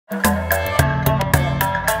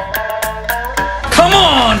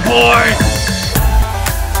boy!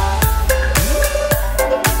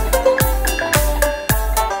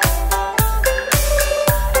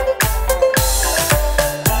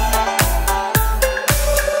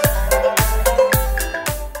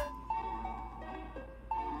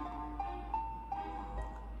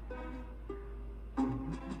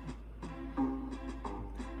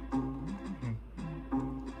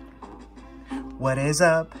 What is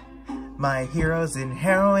up, my heroes and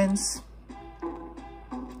heroines?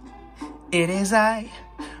 It is I,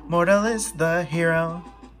 Mortalisk the hero.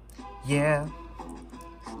 Yeah.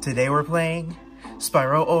 Today we're playing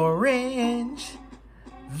Spyro Orange,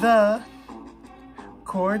 the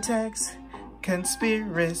cortex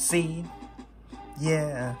conspiracy.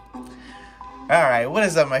 Yeah. Alright, what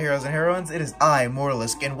is up, my heroes and heroines? It is I,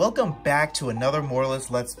 Mortalisk, and welcome back to another Mortalisk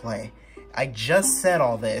Let's Play. I just said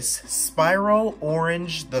all this. Spyro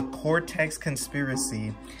Orange, the cortex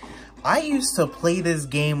conspiracy. I used to play this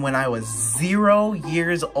game when I was 0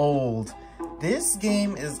 years old. This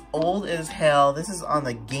game is old as hell. This is on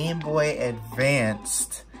the Game Boy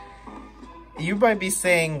Advanced. You might be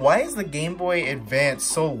saying, why is the Game Boy Advance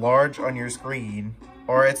so large on your screen?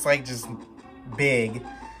 Or it's like just big.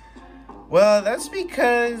 Well, that's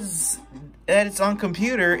because it's on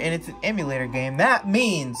computer and it's an emulator game. That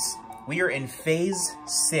means we are in phase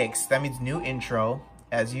 6. That means new intro,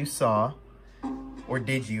 as you saw. Or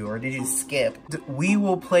did you? Or did you skip? We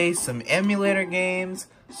will play some emulator games,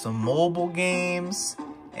 some mobile games,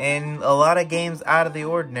 and a lot of games out of the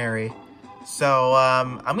ordinary. So,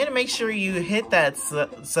 I'm going to make sure you hit that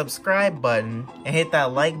subscribe button and hit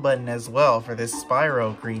that like button as well for this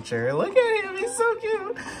Spyro creature. Look at him, he's so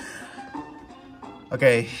cute.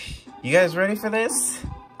 Okay, you guys ready for this?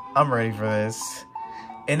 I'm ready for this.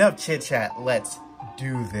 Enough chit chat, let's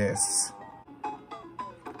do this.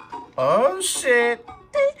 Oh shit.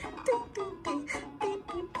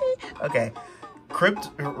 Okay,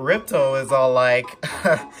 Ripto is all like,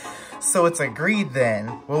 so it's agreed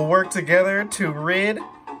then. We'll work together to rid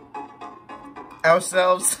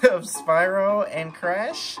ourselves of Spyro and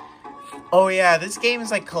Crash. Oh yeah, this game is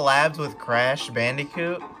like collabs with Crash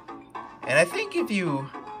Bandicoot. And I think if you...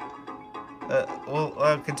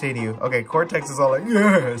 I'll continue. Okay, Cortex is all like,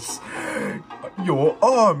 yes, your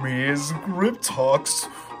army is Griptox.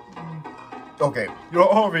 Okay, your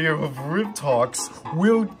army of Griptox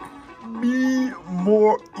will be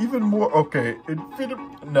even more, okay,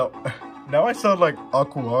 no. Now I sound like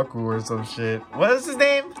Aku or some shit. What is his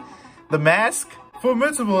name? The Mask?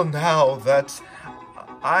 Formidable now that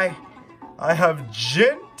I have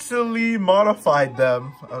gently modified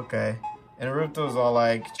them. Okay. And Ripto's all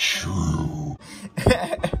like, true.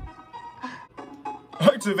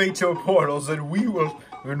 Activate your portals and we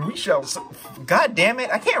shall... God damn it,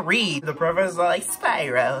 I can't read. The professor's all like,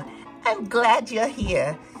 Spyro, I'm glad you're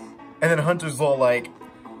here. And then Hunter's all like,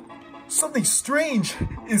 something strange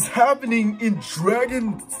is happening in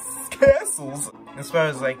dragon castles. And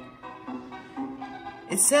Spyro's like,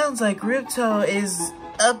 it sounds like Ripto is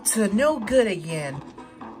up to no good again.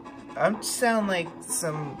 I sound like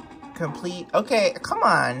some... complete. Okay, come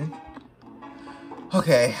on.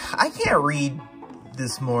 Okay, I can't read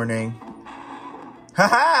this morning.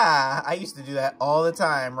 Haha! I used to do that all the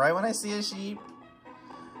time, right when I see a sheep.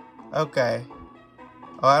 Okay.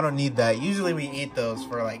 Oh, I don't need that. Usually we eat those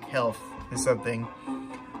for like health or something.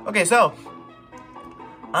 Okay, so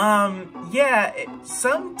yeah,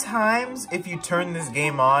 sometimes if you turn this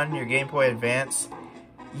game on, your Game Boy Advance,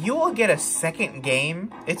 you will get a second game.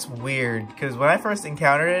 It's weird, because when I first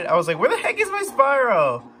encountered it, I was like, where the heck is my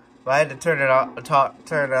Spyro? But I had to turn it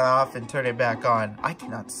off and turn it back on. I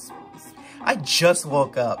cannot... I just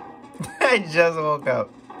woke up. I just woke up.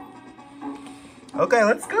 Okay,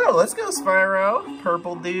 let's go. Let's go, Spyro.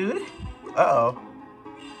 Purple dude. Uh-oh.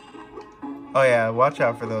 Oh yeah, watch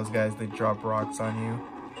out for those guys. They drop rocks on you.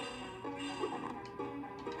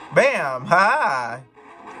 Bam! Ha!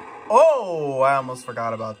 Oh, I almost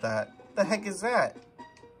forgot about that. What the heck is that?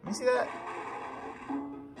 Let me see that.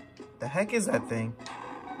 The heck is that thing?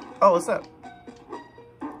 Oh, what's up?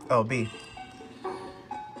 Oh, B.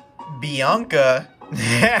 Bianca.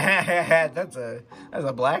 that's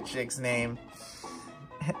a black chick's name.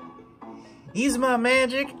 Use my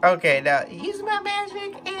magic. Okay, now use my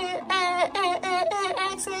magic and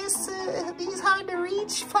access to these hard to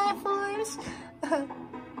reach platforms.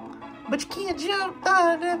 But you can't jump.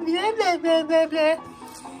 Blah, blah, blah, blah, blah.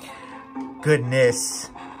 Goodness.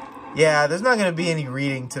 Yeah, there's not gonna be any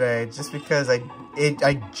reading today, just because I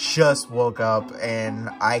just woke up and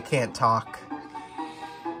I can't talk.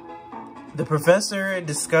 The professor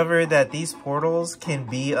discovered that these portals can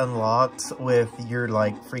be unlocked with your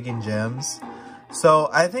like freaking gems. So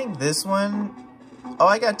I think this one... Oh,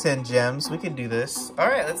 I got 10 gems. We can do this.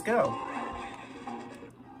 Alright, let's go.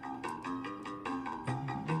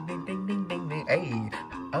 Ding, ding, ding, ding, ding. Hey.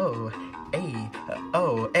 Oh. Hey.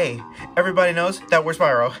 Oh. Hey. Everybody knows that we're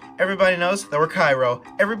Spyro. Everybody knows that we're Cairo.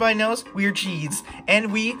 Everybody knows we're Cheese.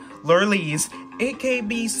 And we Lurlees.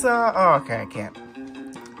 AKB Saw. Oh, okay, I can't.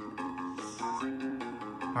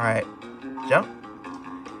 Alright. Jump.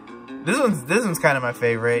 This one's kind of my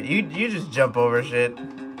favorite. You just jump over shit.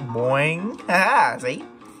 Boing. Haha, see?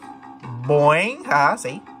 Boing. Haha,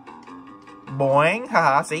 see? Boing.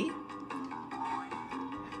 Haha, see?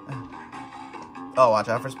 Oh, watch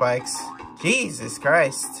out for spikes. Jesus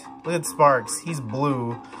Christ. Look at Sparks. He's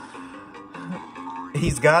blue.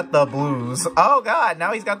 He's got the blues. Oh god,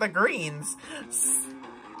 now he's got the greens.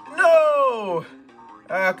 No!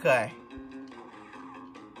 Okay.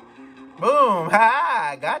 Boom!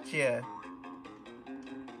 Ha! Gotcha!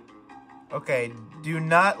 Okay, do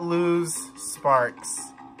not lose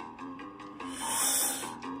Sparks.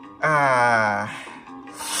 Haha,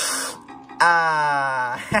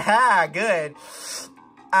 good.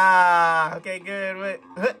 Okay, good. Wait.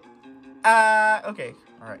 Okay.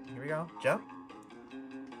 Alright, here we go. Jump.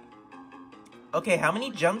 Okay, how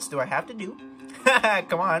many jumps do I have to do?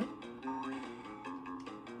 Come on.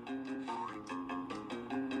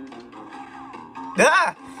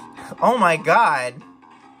 Ah! Oh my god.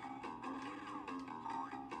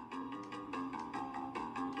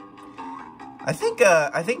 I think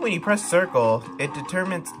when you press circle, it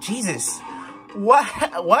determines... Jesus! Why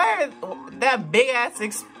are... That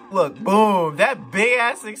big-ass... Look, boom! That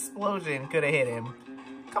big-ass explosion could have hit him.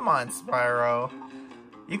 Come on, Spyro.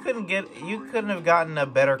 You couldn't have gotten a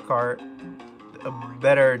better cart. A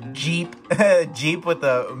better Jeep. Jeep with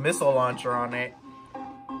a missile launcher on it.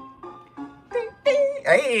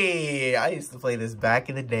 Hey! I used to play this back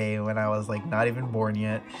in the day when I was, like, not even born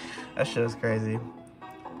yet. That shit was crazy.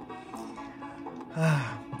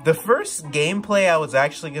 The first gameplay I was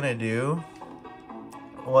actually gonna do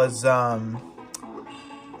was,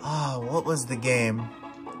 what was the game?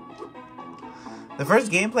 The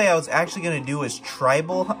first gameplay I was actually gonna do was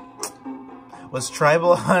Tribal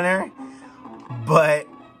Hunter, but...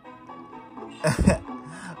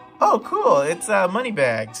 Oh, cool, it's, money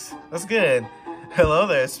bags. That's good. Hello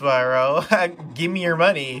there, Spyro. Give me your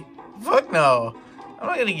money. Fuck no. I'm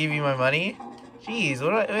not gonna give you my money. Jeez,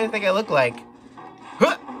 what do you think I look like?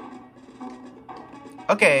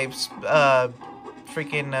 Okay,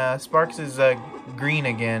 freaking Sparks is green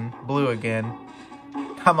again, blue again.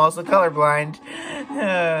 I'm also colorblind.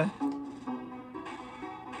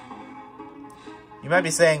 You might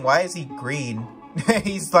be saying, why is he green?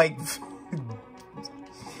 he's like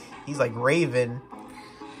Raven.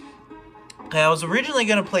 Okay, I was originally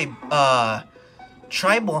gonna play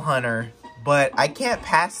Tribal Hunter, but I can't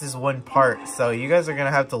pass this one part, so you guys are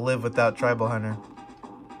gonna have to live without Tribal Hunter.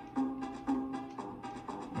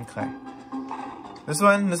 Okay. This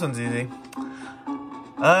one's easy.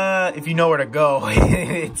 If you know where to go,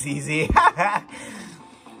 it's easy.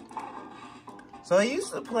 So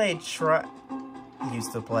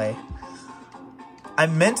I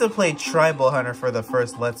meant to play Tribal Hunter for the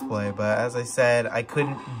first Let's Play, but as I said, I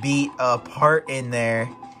couldn't beat a part in there,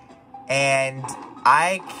 and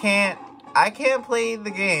I can't play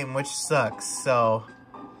the game, which sucks, so...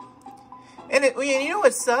 And you know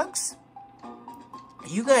what sucks?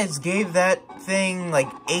 You guys gave that thing like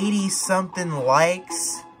 80-something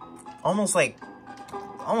likes. Almost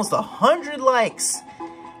 100 likes.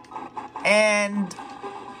 And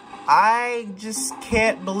I just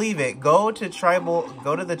can't believe it. Go to the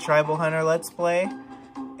Tribal Hunter Let's Play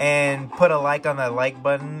and put a like on that like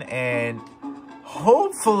button, and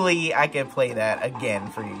hopefully I can play that again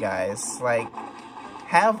for you guys. Like,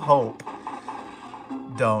 have hope.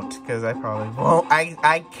 Don't, because I probably won't.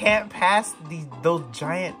 I can't pass those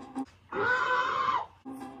giant...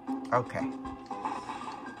 Okay.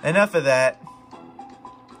 Enough of that.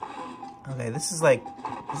 Okay, this is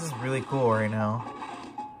really cool right now.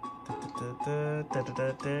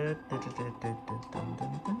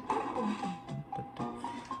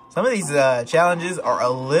 Some of these challenges are a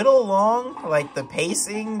little long. Like, the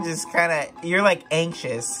pacing just kind of... You're, like,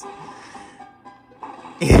 anxious.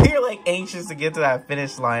 You're, like, anxious to get to that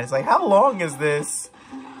finish line. It's like, how long is this?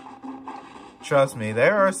 Trust me,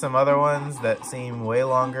 there are some other ones that seem way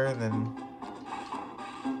longer than...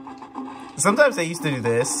 Sometimes they used to do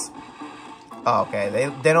this. Oh, okay,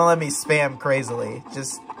 they don't let me spam crazily.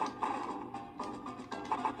 Just...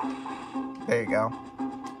 There you go.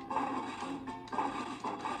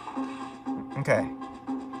 Okay.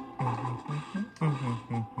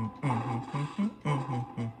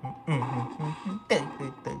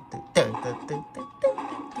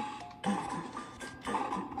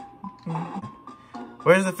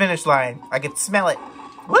 Where's the finish line? I can smell it.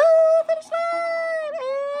 Woo! Finish line!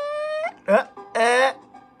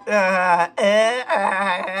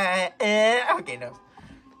 Okay, no.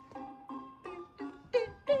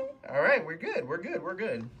 Alright, we're good. We're good. We're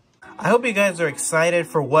good. I hope you guys are excited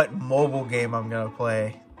for what mobile game I'm gonna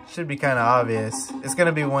play. Should be kind of obvious. It's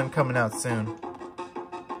gonna be one coming out soon.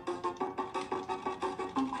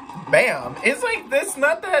 Bam! It's like this,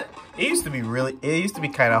 not that. It used to be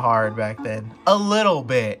kind of hard back then. A little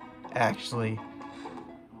bit, actually.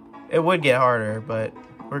 It would get harder, but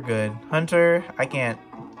we're good. Hunter, I can't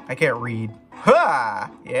read. Ha!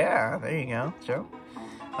 Yeah, there you go. Joe.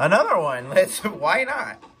 Another one. Why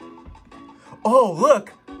not? Oh,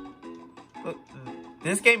 look! Look,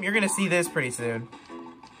 this game, you're gonna see this pretty soon.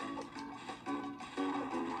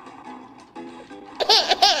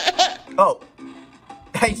 Oh.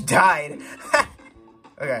 I died.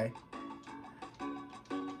 Okay.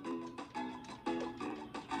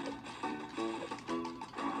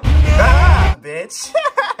 Ah, bitch.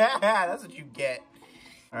 That's what you get.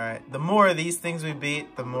 Alright, the more of these things we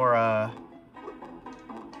beat, the more, oh,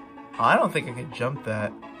 I don't think I can jump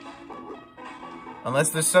that. Unless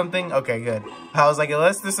there's something, okay, good. I was like,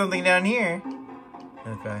 unless there's something down here.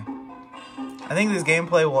 Okay. I think this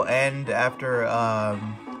gameplay will end after,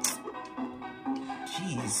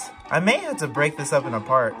 jeez. I may have to break this up into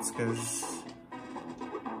parts, because...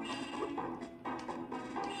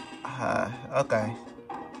 okay.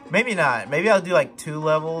 Maybe not. Maybe I'll do like 2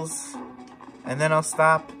 levels, and then I'll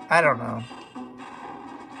stop. I don't know.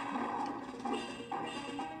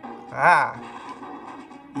 Ah.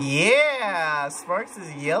 Yeah! Sparks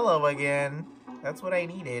is yellow again. That's what I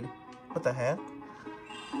needed. What the heck?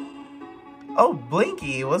 Oh,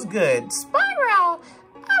 Blinky, what's good? Spyro! I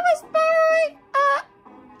was born!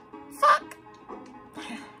 Fuck!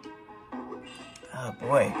 Oh,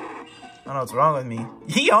 boy. I don't know what's wrong with me.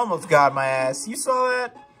 He almost got my ass. You saw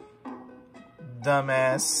that?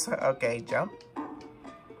 Dumbass. Okay, jump.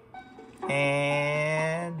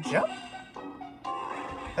 And jump.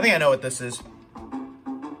 I think I know what this is.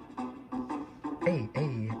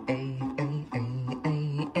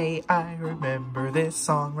 I remember this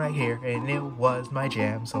song right here, and it was my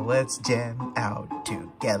jam, so let's jam out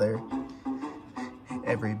together.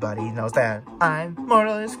 Everybody knows that I'm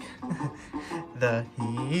Mortalisk, the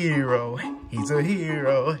hero. He's a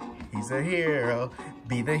hero, he's a hero.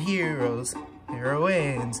 Be the heroes,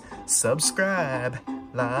 heroines. Subscribe,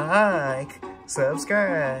 like,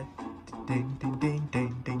 subscribe. Ding ding ding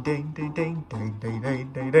ding ding ding ding ding ding ding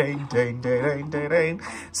ding ding ding ding ding ding ding.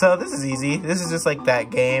 So this is easy. This is just like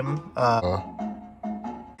that game.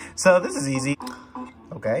 So this is easy.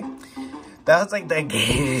 Okay. That was like that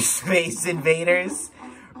game, Space Invaders.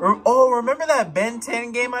 Oh, remember that Ben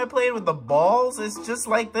 10 game I played with the balls? It's just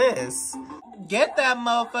like this. Get that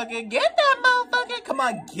motherfucker. Get that motherfucker. Come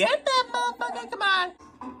on. Get that motherfucker. Come on.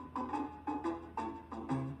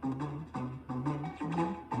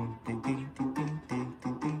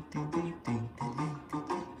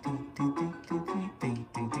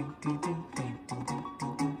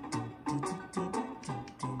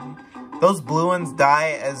 Those blue ones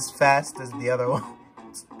die as fast as the other ones.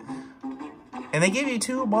 And they give you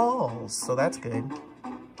 2 balls, so that's good.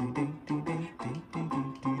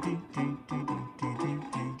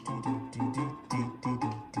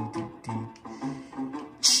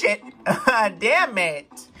 Shit! Damn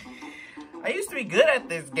it! I used to be good at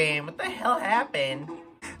this game. What the hell happened?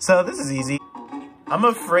 So this is easy. I'm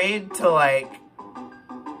afraid to like...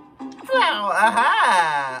 Oh,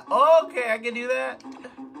 aha! Okay, I can do that.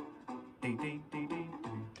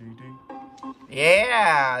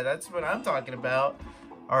 Yeah, that's what I'm talking about.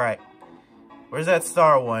 Alright. Where's that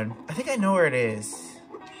star one? I think I know where it is.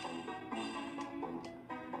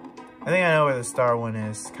 I think I know where the star one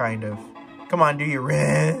is, kind of. Come on, do your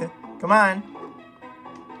red. Come on.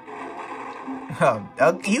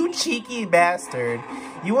 Oh, you cheeky bastard.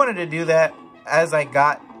 You wanted to do that as I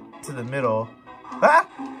got to the middle. Ah!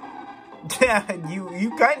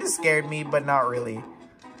 you kind of scared me, but not really.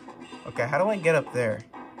 Okay, how do I get up there?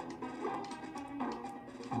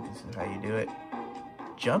 This is how you do it.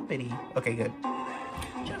 Jumpity. Okay, good.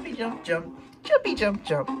 Jumpy, jump, jump. Jumpy, jump,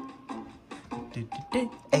 jump.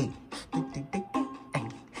 Hey.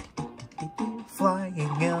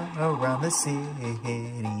 Flying around the city.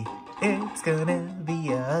 It's gonna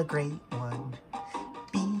be a great one.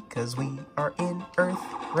 Because we are in Earth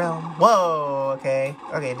realm. Whoa, okay.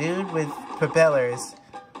 Okay, dude with propellers.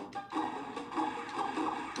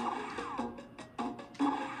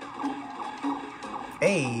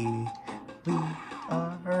 Hey, we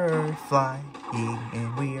are flying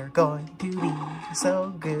and we are going to be so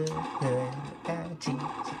good at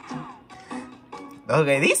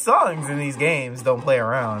Okay, these songs in these games don't play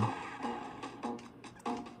around.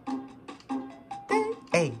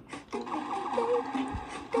 Hey.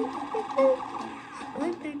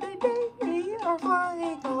 We are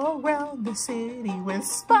flying around the city with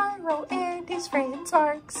Spyro and his friends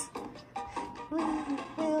Arcs. We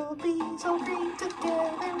will be so free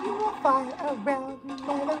together. We will fly around and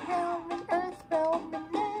around the Earth realm,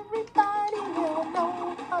 and everybody will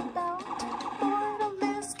know about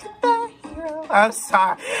Mortalisk the hero. I'm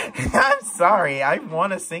sorry. I'm sorry. I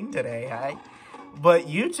want to sing today. But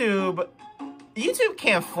YouTube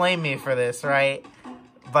can't flame me for this, right?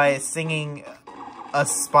 By singing a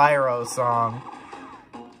Spyro song.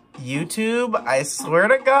 YouTube, I swear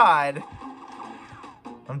to God.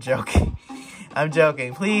 I'm joking. I'm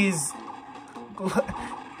joking. Please.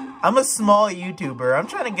 I'm a small YouTuber. I'm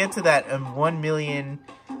trying to get to that 1 million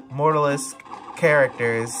Mortalisk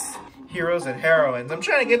characters. Heroes and heroines. I'm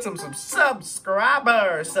trying to get some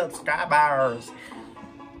subscribers.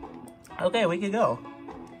 Okay, we can go.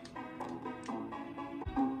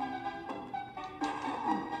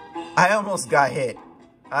 I almost got hit.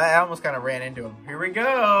 I almost kind of ran into him. Here we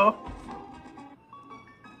go.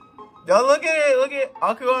 Oh, look at it. Look at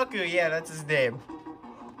Aku Aku. Yeah, that's his name.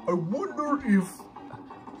 I wonder if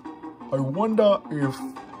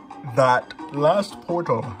that last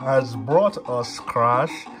portal has brought us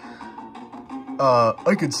Crash.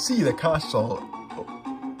 I could see the castle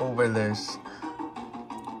over this.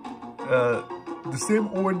 The same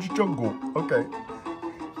orange jungle. Okay.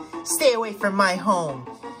 Stay away from my home.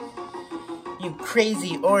 You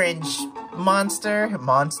crazy orange monster.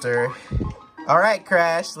 Alright,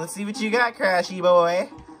 Crash. Let's see what you got, Crashy boy.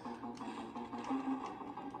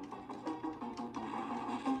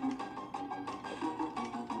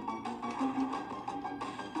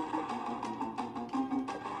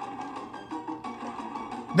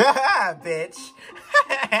 Bitch.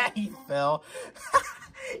 He fell.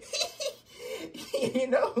 You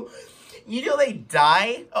know they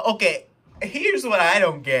die? Okay, here's what I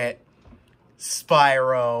don't get.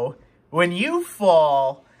 Spyro, when you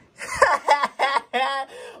fall,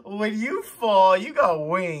 you got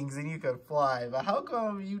wings and you can fly, but how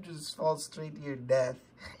come you just fall straight to your death?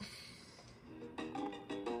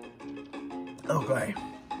 Okay.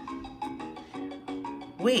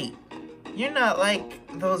 Wait, you're not like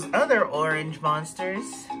those other orange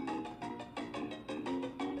monsters.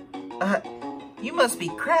 You must be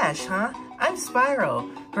Crash, huh? I'm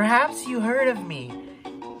Spyro. Perhaps you heard of me.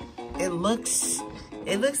 It looks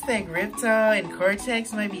like Ripto and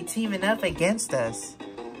Cortex might be teaming up against us.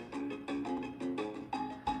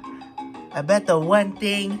 I bet the one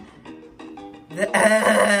thing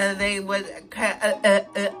they would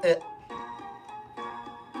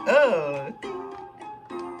oh.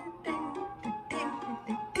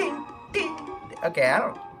 Okay,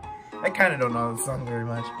 I kind of don't know the song very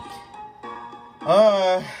much.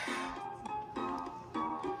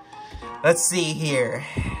 Let's see here.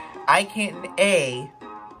 I can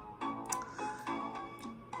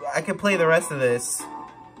play the rest of this,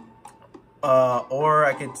 or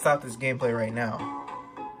I could stop this gameplay right now.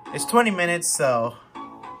 It's 20 minutes, so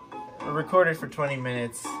I recorded for 20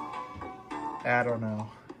 minutes. I don't know.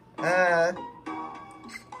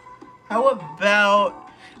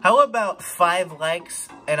 How about 5 likes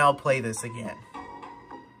and I'll play this again?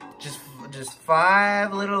 Just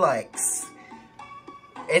 5 little likes.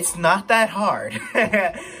 It's not that hard.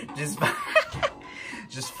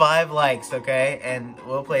 just 5 likes, okay? And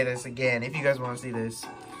we'll play this again if you guys want to see this.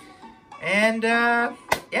 And yeah,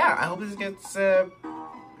 I hope this gets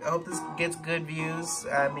good views.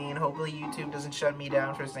 I mean, hopefully YouTube doesn't shut me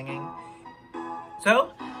down for singing.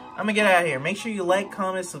 So, I'm gonna get out of here. Make sure you like,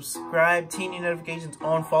 comment, subscribe, turn your notifications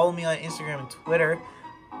on, follow me on Instagram and Twitter.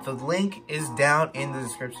 The link is down in the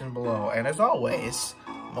description below. And as always,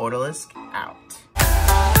 Mortalisk out.